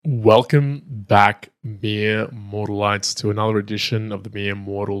Welcome back, Mere Mortalites, to another edition of the Mere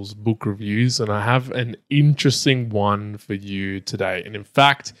Mortals book reviews, and I have an interesting one for you today. And in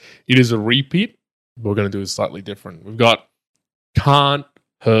fact, it is a repeat. We're going to do it slightly different. We've got Can't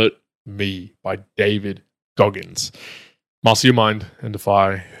Hurt Me by David Goggins. Master your mind and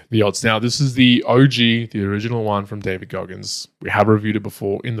defy the odds. Now, this is the OG, the original one from David Goggins. We have reviewed it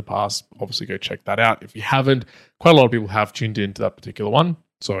before in the past. Obviously, go check that out. If you haven't, quite a lot of people have tuned into that particular one.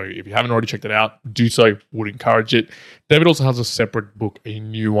 So if you haven't already checked it out, do so. Would encourage it. David also has a separate book, a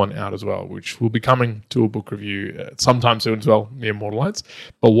new one out as well, which will be coming to a book review sometime soon as well, Mere Mortalites.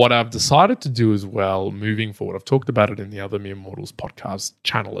 But what I've decided to do as well, moving forward, I've talked about it in the other Mere Mortals podcast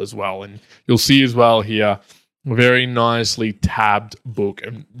channel as well. And you'll see as well here, a very nicely tabbed book.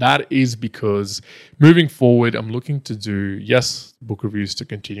 And that is because moving forward, I'm looking to do, yes, book reviews to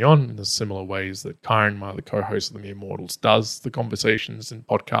continue on in the similar ways that Kyron, my other co-host of the Mere Mortals, does the conversations and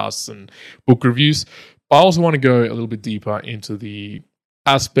podcasts and book reviews. But I also want to go a little bit deeper into the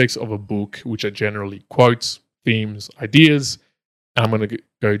aspects of a book, which are generally quotes, themes, ideas. And I'm going to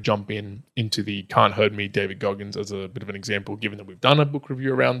go jump into the Can't Hurt Me, David Goggins, as a bit of an example, given that we've done a book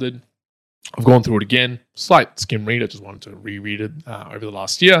review around it. I've gone through it again, slight skim read. I just wanted to reread it over the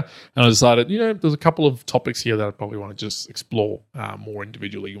last year. And I decided, there's a couple of topics here that I probably want to just explore more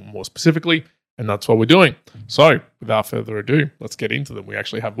individually, more specifically. And that's what we're doing. So without further ado, let's get into them. We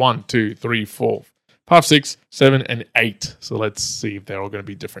actually have 1, 2, 3, 4, 5, 6, 7, and 8. So let's see if they're all going to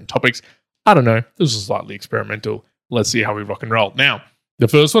be different topics. I don't know. This is slightly experimental. Let's see how we rock and roll. Now, the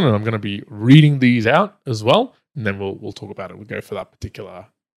first one, and I'm going to be reading these out as well. And then we'll talk about it. We'll go for that particular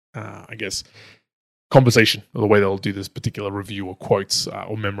conversation, or the way they'll do this particular review or quotes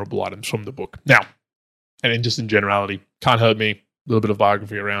or memorable items from the book. Now, and then just in generality, Can't Hurt Me, a little bit of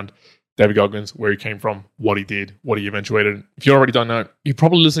biography around David Goggins, where he came from, what he did, what he eventuated. If you already don't know, you're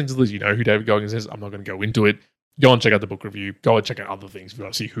probably listening to this, you know who David Goggins is. I'm not going to go into it. Go and check out the book review. Go and check out other things if you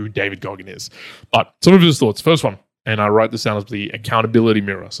want to see who David Goggins is. But some of his thoughts. First one, and I write this down as the accountability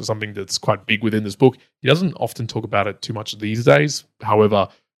mirror, so something that's quite big within this book. He doesn't often talk about it too much these days. However,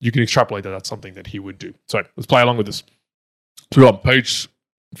 you can extrapolate that that's something that he would do. So let's play along with this. So we're on page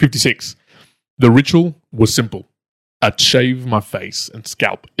 56. The ritual was simple. I'd shave my face and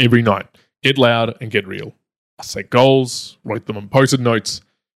scalp every night, get loud and get real. I set goals, wrote them on post-it notes,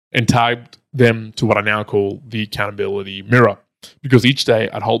 and tagged them to what I now call the accountability mirror, because each day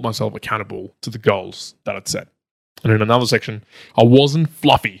I'd hold myself accountable to the goals that I'd set. And in another section, I wasn't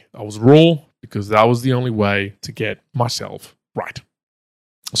fluffy. I was raw, because that was the only way to get myself right.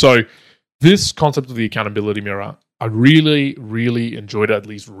 So this concept of the accountability mirror, I really, really enjoyed it, at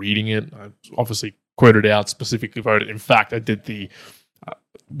least reading it. I obviously quoted out, specifically voted. In fact, I did the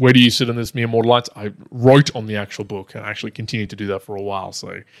where do you sit in this, Mere Mortalites? I wrote on the actual book, and I actually continued to do that for a while.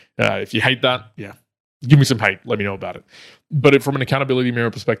 So if you hate that, give me some hate. Let me know about it. But from an accountability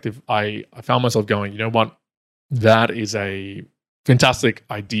mirror perspective, I found myself going, you know what? That is a fantastic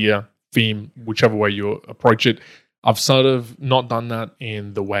idea, theme, whichever way you approach it. I've sort of not done that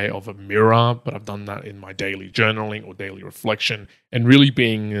in the way of a mirror, but I've done that in my daily journaling or daily reflection, and really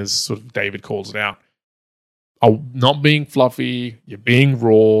being, as sort of David calls it out, not being fluffy, you're being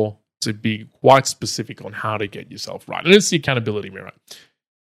raw, to be quite specific on how to get yourself right. And it's the accountability mirror.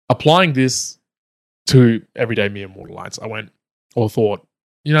 Applying this to everyday Mere Mortalites, I thought,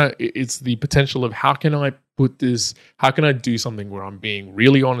 it's the potential of how can I do something where I'm being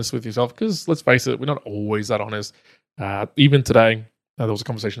really honest with yourself? Because let's face it, we're not always that honest. Even today, there was a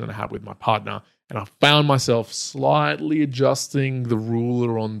conversation that I had with my partner, and I found myself slightly adjusting the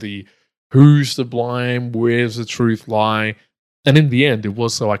ruler on the who's to blame, where's the truth lie. And in the end, it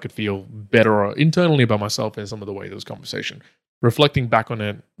was so I could feel better internally about myself in some of the way there was conversation. Reflecting back on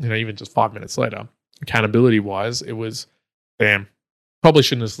it, even just 5 minutes later, accountability-wise, it was, damn, probably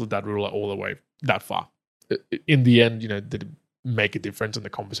shouldn't have slid that ruler all the way that far. In the end, did it make a difference in the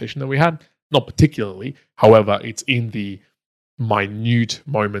conversation that we had? Not particularly. However, it's in the minute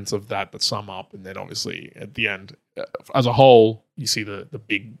moments of that sum up. And then obviously at the end, as a whole, you see the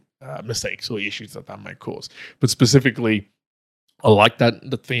big mistakes or issues that might cause. But specifically, I like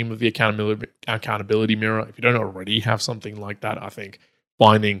the theme of the accountability mirror. If you don't already have something like that, I think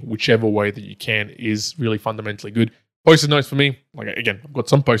finding whichever way that you can is really fundamentally good. Post-it notes for me, again, I've got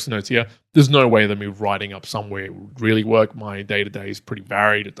some post-it notes here. There's no way that me writing up somewhere would really work. My day-to-day is pretty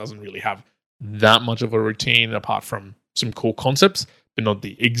varied. It doesn't really have that much of a routine apart from some core concepts, but not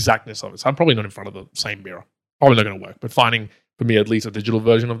the exactness of it. So I'm probably not in front of the same mirror. Probably not going to work. But finding, for me at least, a digital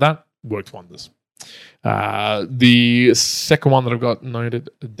version of that works wonders. The second one that I've got noted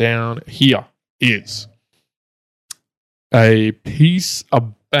down here is a piece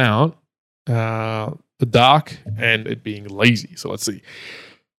about the dark and it being lazy. So let's see.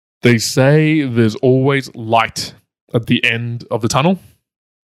 They say there's always light at the end of the tunnel,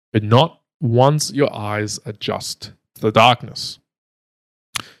 but not once your eyes adjust to the darkness.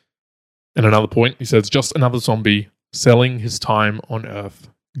 And another point, he says, just another zombie selling his time on Earth,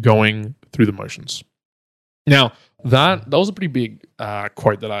 going through the motions. Now, that was a pretty big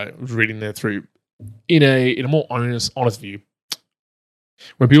quote that I was reading there through in a more honest view.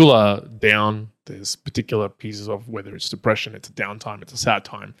 When people are down, there's particular pieces of whether it's depression, it's a downtime, it's a sad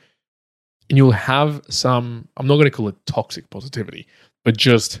time. And you'll have some, I'm not going to call it toxic positivity, but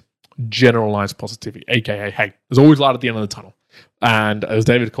just generalized positivity, aka, hey, there's always light at the end of the tunnel. And as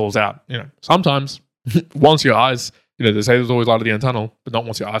David calls out, sometimes once your eyes, they say there's always light at the end of the tunnel, but not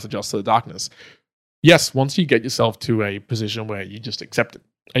once your eyes adjust to the darkness. Yes, once you get yourself to a position where you just accept it,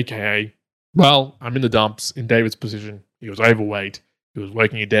 aka, well, I'm in the dumps. In David's position, he was overweight, he was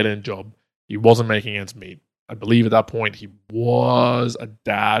working a dead-end job, he wasn't making ends meet. I believe at that point he was a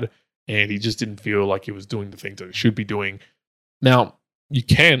dad, and he just didn't feel like he was doing the things that he should be doing. Now, you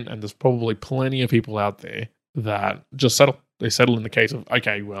can, and there's probably plenty of people out there that just settle. They settle in the case of,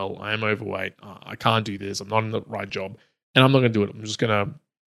 okay, well, I am overweight. I can't do this. I'm not in the right job. And I'm not going to do it. I'm just going to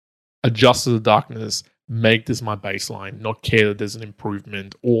adjust to the darkness, make this my baseline, not care that there's an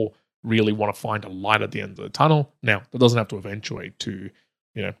improvement or really want to find a light at the end of the tunnel. Now, that doesn't have to eventuate to,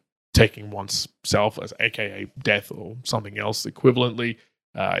 taking one's self as aka death or something else equivalently.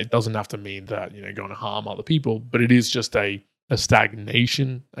 It doesn't have to mean that, going to harm other people, but it is just a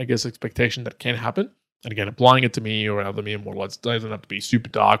stagnation, I guess, expectation that can happen. And again, applying it to me or other me immortal, it doesn't have to be super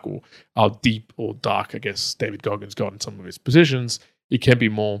dark or deep or dark, I guess David Goggins got in some of his positions. It can be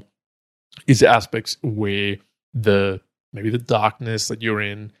more, is aspects where maybe the darkness that you're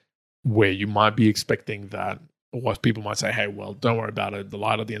in, where you might be expecting that, or people might say, hey, well, don't worry about it. The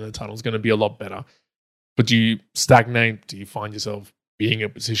light at the end of the tunnel is going to be a lot better. But do you stagnate? Do you find yourself being in a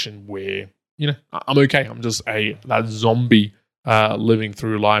position where, I'm okay. I'm just that zombie living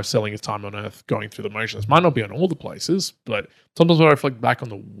through life, selling his time on Earth, going through the motions. Might not be on all the places, but sometimes when I reflect back on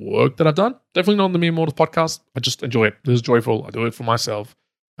the work that I've done, definitely not on the Mere Mortals podcast, I just enjoy it. This is joyful. I do it for myself.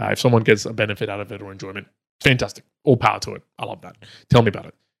 If someone gets a benefit out of it or enjoyment, fantastic. All power to it. I love that. Tell me about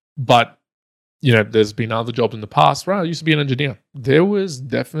it. But, there's been other jobs in the past where I used to be an engineer. There was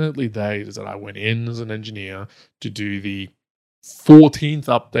definitely days that I went in as an engineer to do the 14th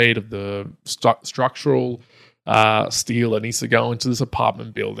update of the structural steel that needs to go into this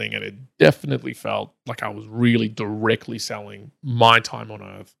apartment building, and it definitely felt like I was really directly selling my time on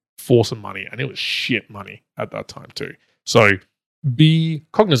Earth for some money, and it was shit money at that time too. So be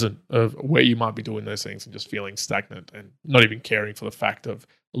cognizant of where you might be doing those things and just feeling stagnant and not even caring for the fact of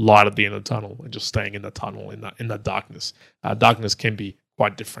light at the end of the tunnel and just staying in the tunnel in that darkness. Darkness can be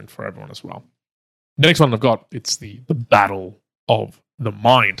quite different for everyone as well. The next one I've got, it's the battle of the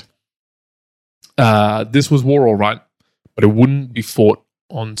mind. This was war, all right, but it wouldn't be fought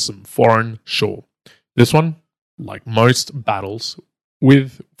on some foreign shore. This one, like most battles we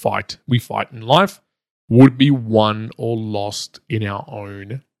fight in life, would be won or lost in our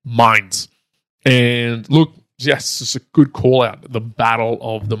own minds. And look, yes, it's a good call out. The battle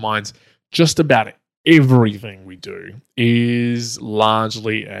of the minds. Just about everything we do is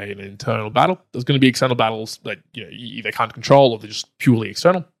largely an internal battle. There's going to be external battles that you either can't control or they're just purely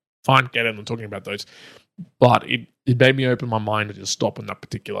external. Fine, get in. I'm talking about those. But it made me open my mind to just stop on that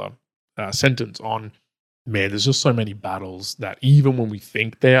particular sentence on, man, there's just so many battles that even when we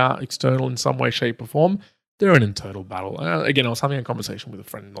think they are external in some way, shape, or form, they're an internal battle. Again, I was having a conversation with a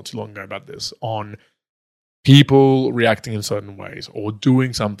friend not too long ago about this, on people reacting in certain ways or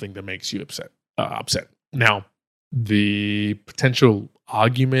doing something that makes you upset. Now, the potential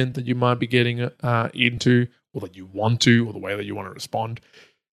argument that you might be getting into, or that you want to, or the way that you want to respond,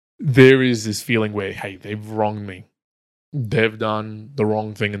 there is this feeling where, hey, they've wronged me. They've done the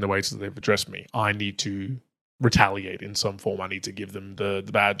wrong thing in the ways that they've addressed me. I need to retaliate in some form. I need to give them the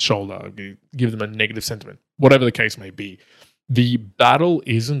bad shoulder, give them a negative sentiment, whatever the case may be. The battle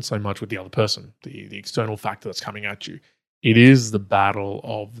isn't so much with the other person, the external factor that's coming at you. It is the battle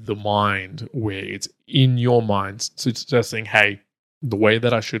of the mind, where it's in your mind suggesting, hey, the way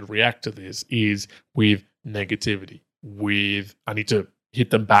that I should react to this is with negativity, with I need to hit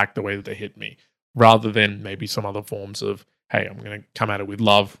them back the way that they hit me, rather than maybe some other forms of, hey, I'm going to come at it with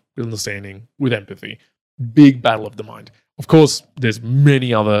love, with understanding, with empathy. Big battle of the mind. Of course, there's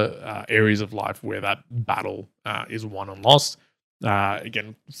many other areas of life where that battle is won and lost.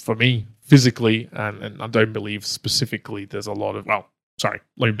 Again, for me, physically, and I don't believe specifically there's a lot of, let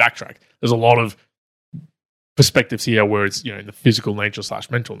me backtrack. There's a lot of perspectives here where it's, in the physical nature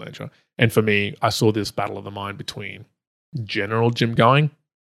 / mental nature. And for me, I saw this battle of the mind between general gym going,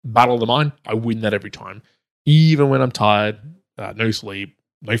 battle of the mind. I win that every time. Even when I'm tired, no sleep,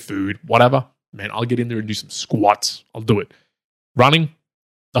 no food, whatever, man, I'll get in there and do some squats. I'll do it. Running,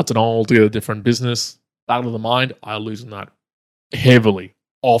 that's an altogether different business. Battle of the mind, I lose in that heavily,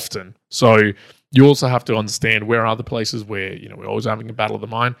 often. So you also have to understand where are the places where, we're always having a battle of the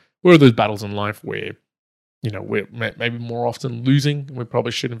mind. Where are those battles in life where, we're maybe more often losing, and we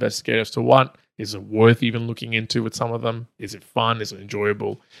probably should investigate as to what. Is it worth even looking into with some of them? Is it fun? Is it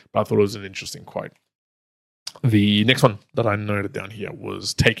enjoyable? But I thought it was an interesting quote. The next one that I noted down here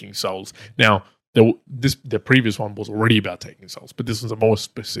was taking souls. Now, the previous one was already about taking souls, but this was a more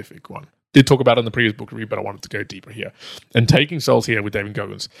specific one. Did talk about it in the previous book review, but I wanted to go deeper here. And taking souls here with David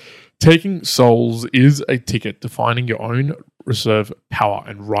Goggins. Taking souls is a ticket to finding your own reserve power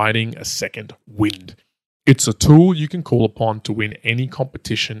and riding a second wind. It's a tool you can call upon to win any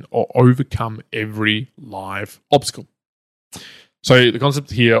competition or overcome every live obstacle. So the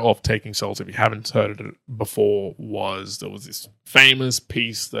concept here of taking souls, if you haven't heard it before, there was this famous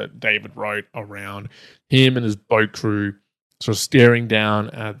piece that David wrote around him and his boat crew sort of staring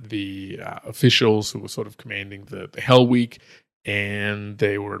down at the officials who were sort of commanding the Hell Week, and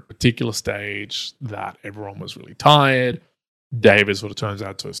they were at a particular stage that everyone was really tired. David sort of turns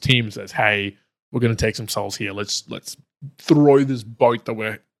out to his team and says, "Hey, we're going to take some souls here. Let's throw this boat that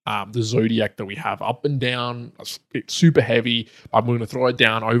we're the Zodiac that we have up and down. It's super heavy. We're going to throw it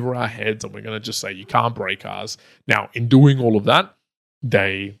down over our heads, and we're going to just say you can't break ours." Now, in doing all of that,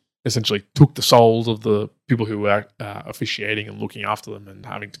 they essentially took the souls of the people who were officiating and looking after them and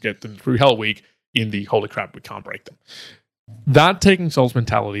having to get them through Hell Week in the holy crap, we can't break them. That taking souls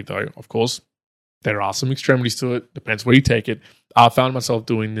mentality, though, of course, there are some extremities to it. Depends where you take it. I found myself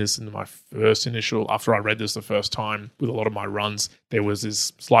doing this in my first initial, after I read this the first time with a lot of my runs, there was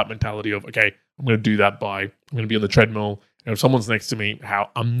this slight mentality of, okay, I'm going to do that I'm going to be on the treadmill. And if someone's next to me,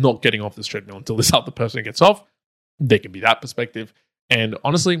 I'm not getting off this treadmill until this other person gets off. There can be that perspective. And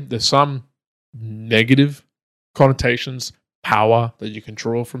honestly, there's some negative connotations, power that you can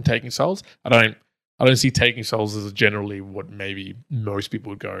draw from taking souls. I don't see taking souls as generally what maybe most people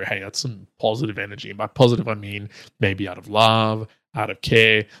would go, hey, that's some positive energy. And by positive, I mean maybe out of love, out of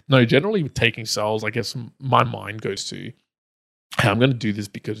care. No, generally with taking souls, I guess my mind goes to, hey, I'm going to do this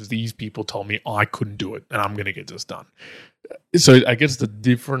because these people told me I couldn't do it and I'm going to get this done. So I guess it's a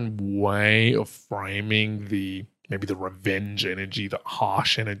different way of framing maybe the revenge energy, the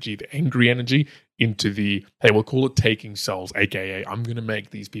harsh energy, the angry energy into the, hey, we'll call it taking souls, aka I'm going to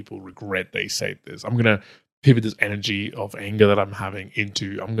make these people regret they said this. I'm going to pivot this energy of anger that I'm having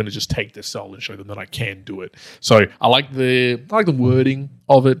into, I'm going to just take this soul and show them that I can do it. So I like the wording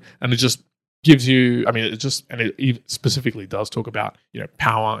of it, and it just gives you, it specifically does talk about,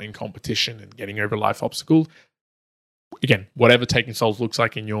 power in competition and getting over life obstacles. Again, whatever taking souls looks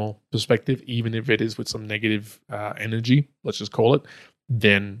like in your perspective, even if it is with some negative energy, let's just call it,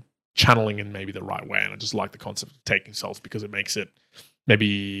 then channeling in maybe the right way. And I just like the concept of taking souls because it makes it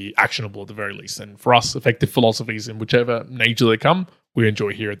maybe actionable at the very least. And for us, effective philosophies in whichever nature they come, we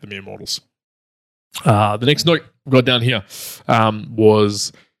enjoy here at the Mere Mortals. The next note we got down here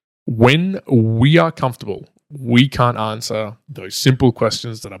was, when we are comfortable, we can't answer those simple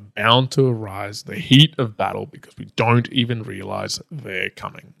questions that are bound to arise in the heat of battle because we don't even realize they're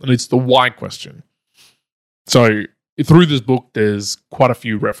coming. And it's the why question. So through this book, there's quite a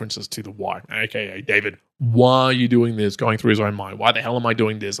few references to the why, aka David, why are you doing this? Going through his own mind. Why the hell am I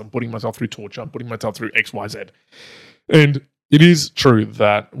doing this? I'm putting myself through torture. I'm putting myself through X, Y, Z. And it is true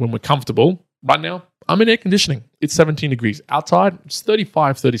that when we're comfortable, right now, I'm in air conditioning. It's 17 degrees. Outside, it's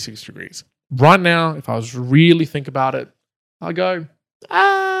 35, 36 degrees. Right now, if I was really think about it, I go,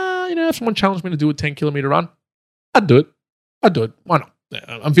 if someone challenged me to do a 10-kilometer run, I'd do it. Why not?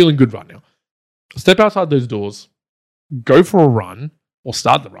 I'm feeling good right now. Step outside those doors, go for a run, or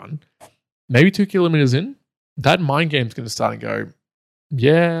start the run. Maybe 2 kilometers in, that mind game's going to start and go,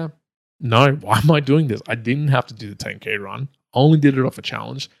 yeah, no, why am I doing this? I didn't have to do the 10K run. I only did it off a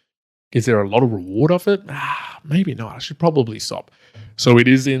challenge. Is there a lot of reward off it? Maybe not. I should probably stop. So it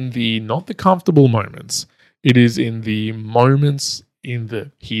is in not the comfortable moments. It is in the moments in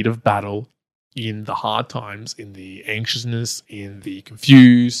the heat of battle, in the hard times, in the anxiousness, in the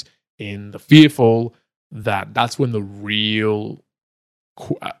confused, in the fearful, that's when the real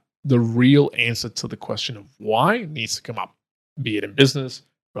answer to the question of why needs to come up, be it in business,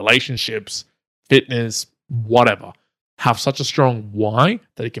 relationships, fitness, whatever. Have such a strong why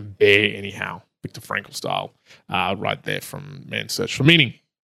that it can bear anyhow. Viktor Frankl style, right there from Man's Search for Meaning.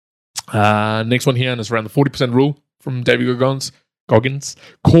 Next one here, and it's around the 40% rule from David Goggins.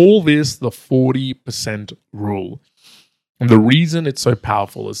 Call this the 40% rule. And the reason it's so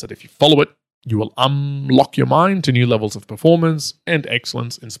powerful is that if you follow it, you will unlock your mind to new levels of performance and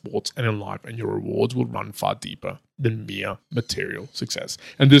excellence in sports and in life, and your rewards will run far deeper than mere material success.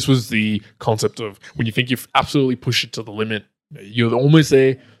 And this was the concept of when you think you've absolutely pushed it to the limit, you're almost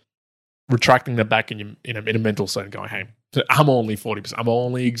there, retracting that back in a mental state and going, hey, I'm only 40%. I'm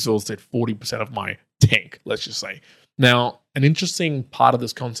only exhausted 40% of my tank, let's just say. Now, an interesting part of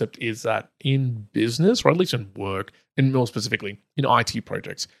this concept is that in business, or at least in work, and more specifically in IT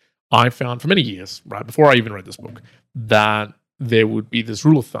projects, I found for many years, right, before I even read this book, that there would be this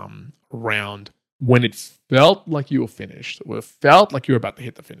rule of thumb around when it felt like you were finished, or it felt like you were about to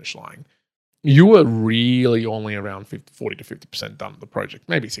hit the finish line, you were really only around 40 to 50% done with the project,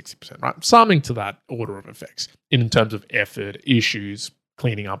 maybe 60%, right? Something to that order of effects in terms of effort, issues,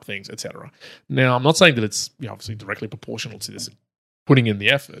 cleaning up things, etc. Now, I'm not saying that it's obviously directly proportional to this putting in the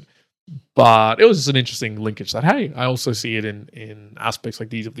effort, but it was just an interesting linkage that, hey, I also see it in aspects like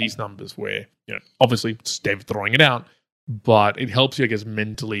these numbers where, obviously it's David throwing it out, but it helps you, I guess,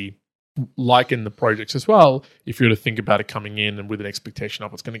 mentally, like in the projects as well, if you were to think about it coming in and with an expectation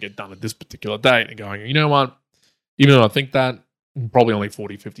of what's going to get done at this particular date and going, you know what, even though I think that I'm probably only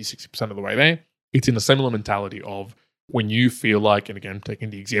 40, 50, 60% of the way there, it's in a similar mentality of when you feel like, and again,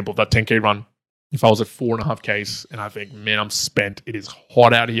 taking the example of that 10K run, if I was at 4.5Ks and I think, man, I'm spent, it is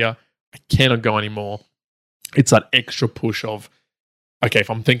hot out here, I cannot go anymore. It's that extra push of, okay, if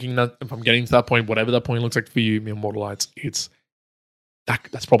I'm getting to that point, whatever that point looks like for you, Mortalites,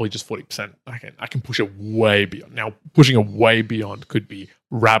 that's probably just 40%. I can push it way beyond. Now, pushing it way beyond could be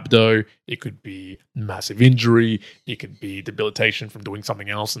rhabdo, it could be massive injury, it could be debilitation from doing something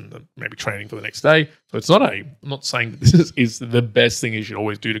else and maybe training for the next day. So it's not I'm not saying that this is the best thing you should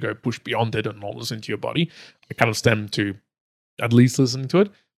always do to go push beyond it and not listen to your body. I kind of stem to at least listening to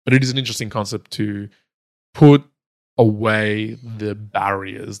it, but it is an interesting concept to put away the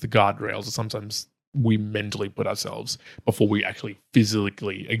barriers, the guardrails that sometimes we mentally put ourselves before we actually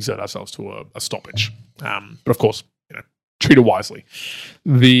physically exert ourselves to a stoppage. But of course, treat it wisely.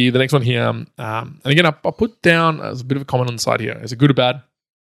 The next one here, and again, I'll put down as a bit of a comment on the side here. Is it good or bad?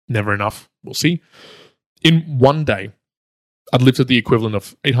 Never enough. We'll see. In one day, I'd lifted the equivalent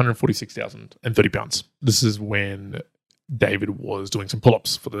of 846,030 pounds. This is when David was doing some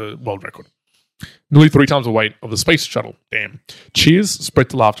pull-ups for the world record. Nearly 3 times the weight of the space shuttle. Damn. Cheers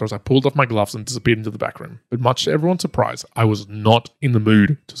spread to laughter as I pulled off my gloves and disappeared into the back room. But much to everyone's surprise, I was not in the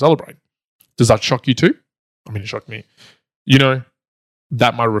mood to celebrate. Does that shock you too? I mean, it shocked me.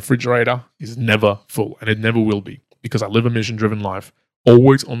 That my refrigerator is never full, and it never will be, because I live a mission-driven life,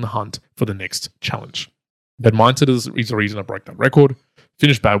 always on the hunt for the next challenge. That mindset is the reason I broke that record,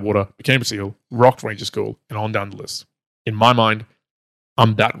 finished Badwater, became a SEAL, rocked Ranger School, and on down the list. In my mind,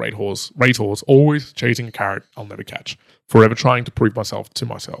 I'm that racehorse, always chasing a carrot I'll never catch, forever trying to prove myself to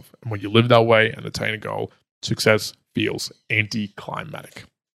myself. And when you live that way and attain a goal, success feels anticlimactic.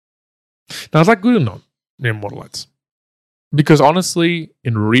 Now, is that good or not, Mortalites? Because honestly,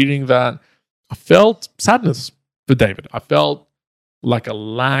 in reading that, I felt sadness for David. I felt like a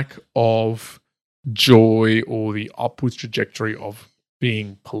lack of joy or the upwards trajectory of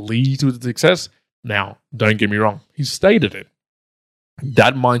being pleased with success. Now, don't get me wrong, he stated it.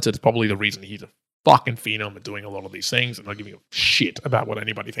 That mindset is probably the reason he's a fucking phenom at doing a lot of these things and not giving a shit about what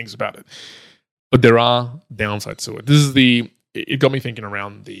anybody thinks about it. But there are downsides to it. It got me thinking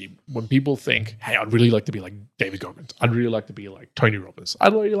around when people think, hey, I'd really like to be like David Goggins. I'd really like to be like Tony Robbins.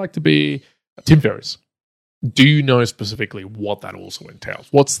 I'd really like to be Tim Ferriss. Do you know specifically what that also entails?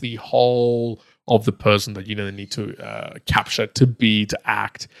 What's the whole of the person that you need to capture, to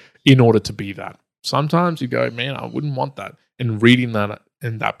act in order to be that? Sometimes you go, man, I wouldn't want that. And reading that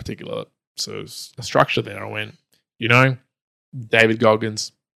in that particular structure there, I went, David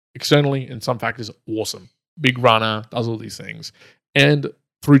Goggins, externally in some factors, awesome. Big runner, does all these things. And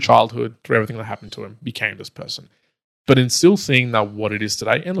through childhood, through everything that happened to him, became this person. But in still seeing that what it is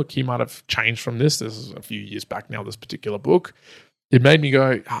today, and look, he might have changed from this. This is a few years back now, this particular book. It made me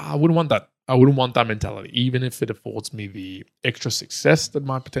go, I wouldn't want that. I wouldn't want that mentality, even if it affords me the extra success that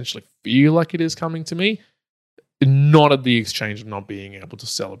might potentially feel like it is coming to me. Not at the exchange of not being able to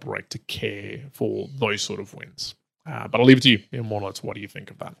celebrate, to care for those sort of wins. But I'll leave it to you, Mortalites. What do you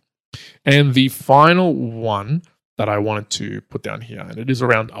think of that? And the final one that I wanted to put down here, and it is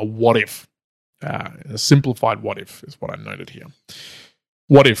around a what if. A simplified what if is what I noted here.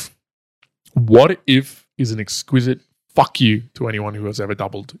 What if? What if is an exquisite fuck you to anyone who has ever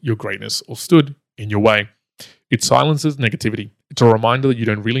doubled your greatness or stood in your way. It silences negativity It's a reminder that you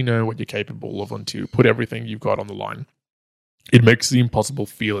don't really know what you're capable of until you put everything you've got on the line. It makes the impossible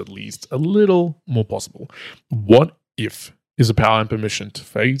feel at least a little more possible. What if is a power and permission to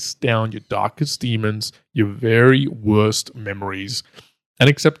face down your darkest demons, your very worst memories, and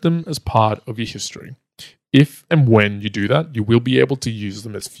accept them as part of your history. If and when you do that, you will be able to use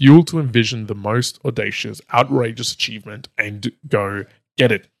them as fuel to envision the most audacious, outrageous achievement and go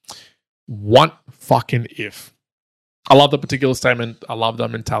get it. What fucking if? I love that particular statement. I love that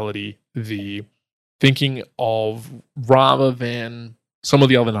mentality. The thinking of rather than some of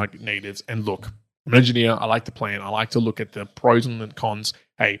the other negatives. And look, I'm an engineer. I like to plan. I like to look at the pros and the cons.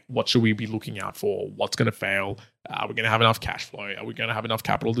 Hey, what should we be looking out for? What's going to fail? Are we going to have enough cash flow? Are we going to have enough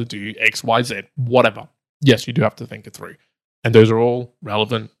capital to do X, Y, Z? Whatever. Yes, you do have to think it through. And those are all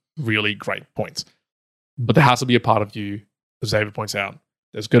relevant, really great points. But there has to be a part of you, as David points out,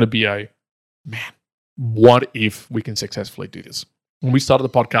 there's going to be man, what if we can successfully do this? When we started the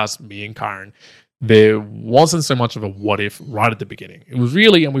podcast, me and Karen, there wasn't so much of a what if right at the beginning. It was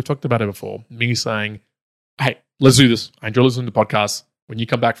really, and we've talked about it before, me saying, hey, let's do this. I enjoy listening to podcasts. When you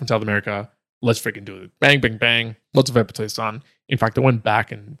come back from South America, let's freaking do it. Bang, bang, bang. Lots of episodes done. In fact, I went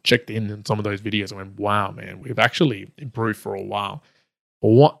back and checked in some of those videos and went, wow, man, we've actually improved for a while.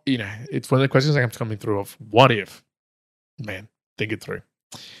 But it's one of the questions that kept coming through of what if? Man, think it through.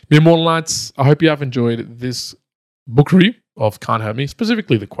 Mere Mortalites, I hope you have enjoyed this book review of Can't Hurt Me,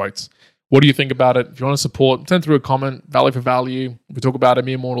 specifically the quotes. What do you think about it? If you want to support, send through a comment, value for value. We talk about it,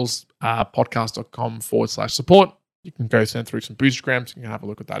 Mere Mortals, podcast.com/support. You can go send through some boostergrams. You can have a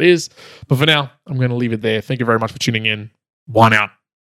look at what that is. But for now, I'm going to leave it there. Thank you very much for tuning in. One out.